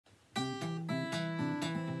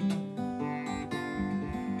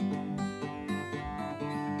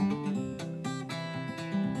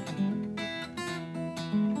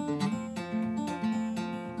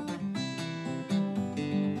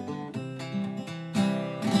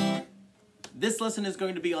This lesson is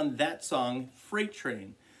going to be on that song, Freight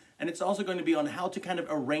Train. And it's also going to be on how to kind of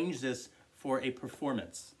arrange this for a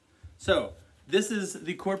performance. So this is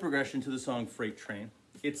the chord progression to the song Freight Train.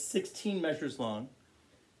 It's 16 measures long.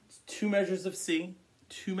 It's 2 measures of C,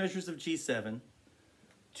 2 measures of G7,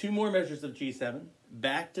 2 more measures of G7,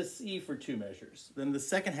 back to C for 2 measures. Then the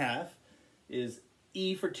second half is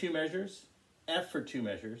E for 2 measures, F for 2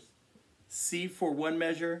 measures, C for 1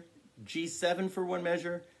 measure, G7 for 1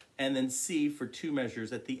 measure, and then C for 2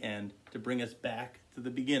 measures at the end to bring us back to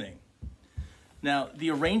the beginning. Now,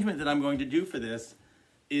 the arrangement that I'm going to do for this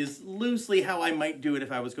is loosely how I might do it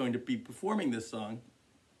if I was going to be performing this song,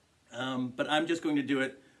 but I'm just going to do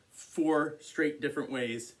it 4 straight different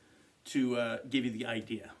ways to give you the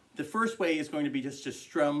idea. The first way is going to be just to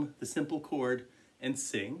strum the simple chord and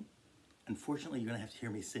sing. Unfortunately, you're going to have to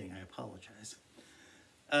hear me sing. I apologize.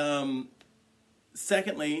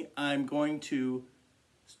 Secondly, I'm going to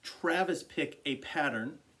Travis pick a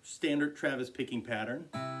pattern, standard Travis picking pattern.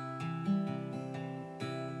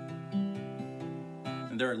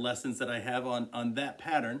 And there are lessons that I have on that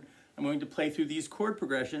pattern. I'm going to play through these chord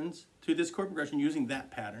progressions, through this chord progression using that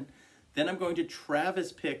pattern. Then I'm going to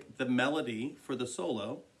Travis pick the melody for the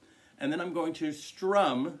solo. And then I'm going to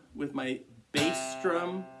strum with my bass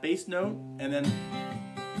note, and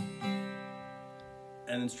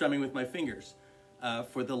then strumming with my fingers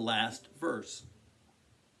for the last verse.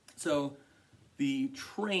 So the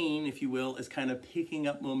train, if you will, is kind of picking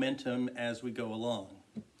up momentum as we go along.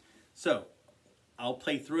 So I'll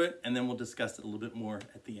play through it, and then we'll discuss it a little bit more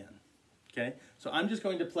at the end. Okay? So I'm just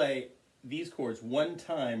going to play these chords 1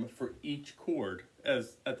 time for each chord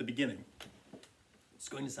as at the beginning. It's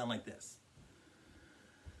going to sound like this.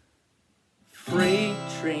 Freight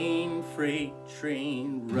train,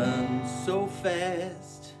 run so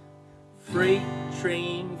fast. Freight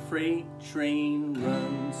train,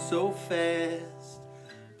 run so fast.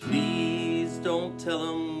 Please don't tell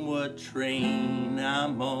them what train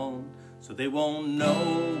I'm on, so they won't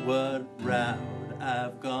know what route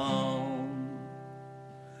I've gone.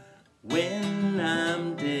 When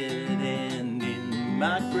I'm dead and in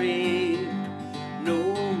my grave,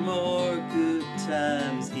 no more good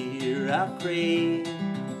times here I'll crave.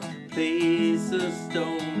 Place a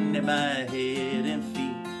stone in my head and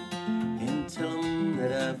feet, and tell them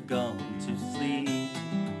that I've gone to sleep.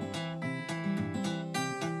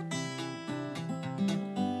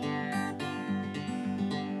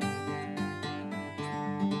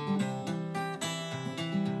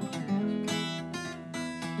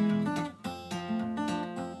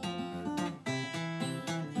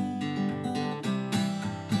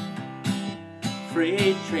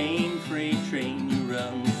 Freight train, you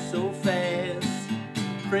run so fast.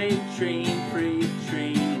 Freight train,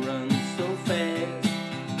 run so fast.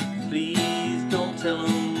 Please don't tell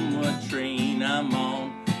them what train I'm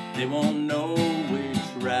on. They won't know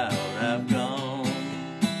which route I've gone.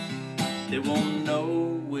 They won't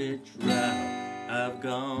know which route I've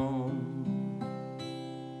gone.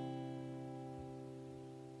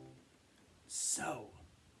 So,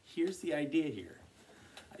 here's the idea here.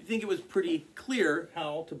 I think it was pretty clear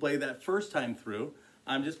how to play that first time through.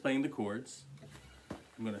 I'm just playing the chords.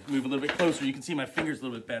 I'm going to move a little bit closer. You can see my fingers a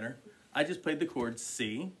little bit better. I just played the chords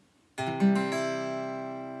C,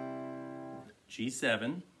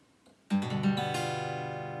 G7,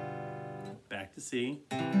 back to C,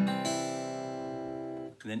 and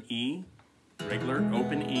then E, regular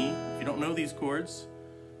open E. If you don't know these chords,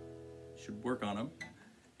 you should work on them.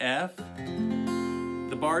 F,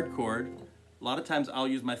 the barred chord. A lot of times I'll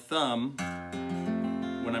use my thumb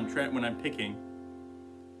when I'm picking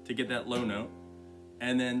to get that low note.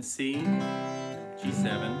 And then C,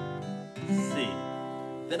 G7, C.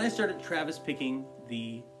 Then I started Travis picking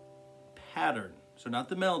the pattern. So not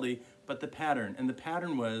the melody, but the pattern. And the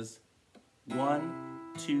pattern was 1,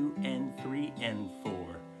 2, and 3, and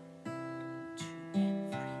 4. 2,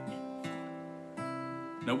 and 3, and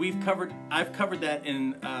 4. Now I've covered that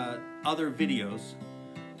in other videos.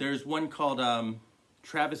 There's one called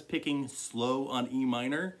Travis picking slow on E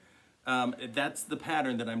minor. That's the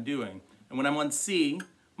pattern that I'm doing. And when I'm on C,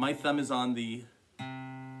 my thumb is on the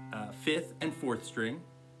 5th and 4th string.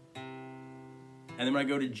 And then when I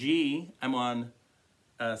go to G, I'm on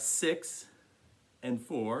 6 and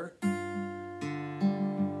 4.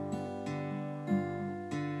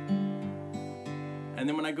 And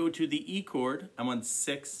then when I go to the E chord, I'm on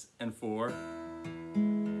 6 and 4.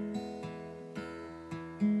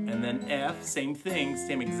 And then F, same thing,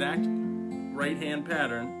 same exact right hand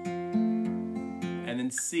pattern. And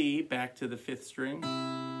then C, back to the 5th string.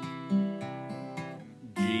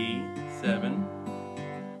 G, 7,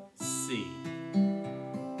 C.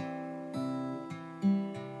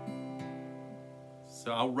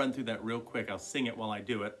 I'll run through that real quick. I'll sing it while I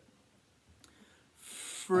do it.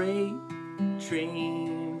 Freight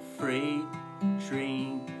train,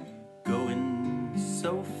 going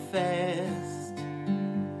so fast.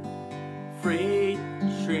 Freight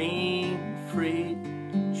train,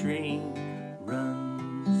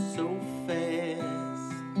 run so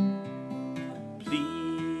fast.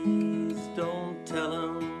 Please don't tell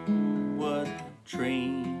 'em what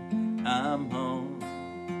train I'm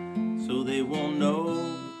on, so they won't know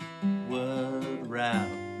what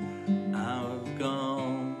route I've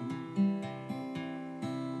gone.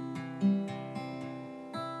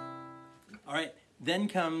 All right, then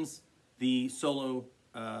comes the solo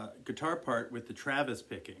guitar part with the Travis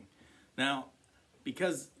picking. Now,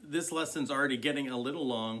 because this lesson's already getting a little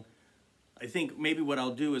long, I think maybe what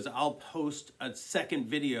I'll do is I'll post a second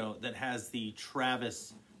video that has the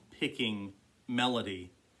Travis picking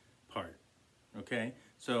melody part, okay?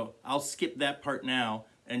 So I'll skip that part now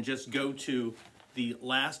and just go to the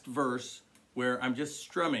last verse where I'm just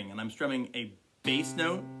strumming, and I'm strumming a bass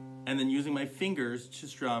note and then using my fingers to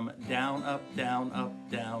strum down, up, down, up,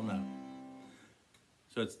 down, up.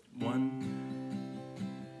 So it's 1,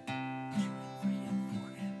 2, 3, and 4,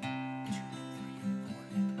 and 2, 3, and 4,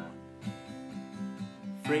 and 1.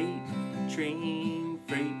 Freight train,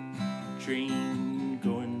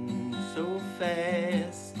 going so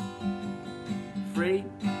fast. Freight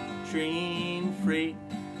train,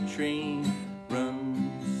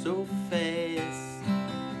 run so fast.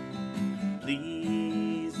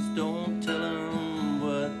 Please don't tell 'em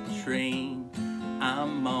what train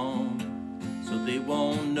I'm on, so they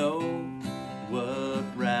won't know what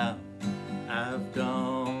route I've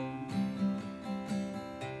gone.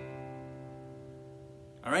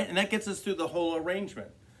 All right, and that gets us through the whole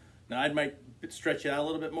arrangement. Now I might stretch it out a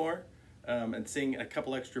little bit more and sing a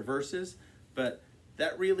couple extra verses, but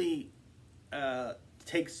that really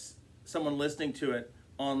takes someone listening to it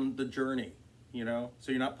on the journey, you know?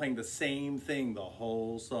 So you're not playing the same thing the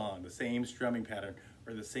whole song, the same strumming pattern,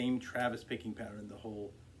 or the same Travis picking pattern the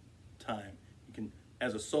whole time. You can,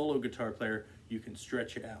 as a solo guitar player, you can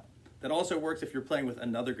stretch it out. That also works if you're playing with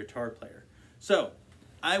another guitar player. So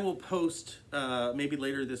I will post, maybe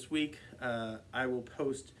later this week, I will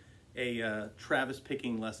post a Travis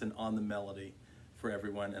picking lesson on the melody for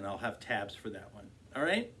everyone, and I'll have tabs for that one. All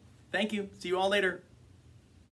right? Thank you. See you all later.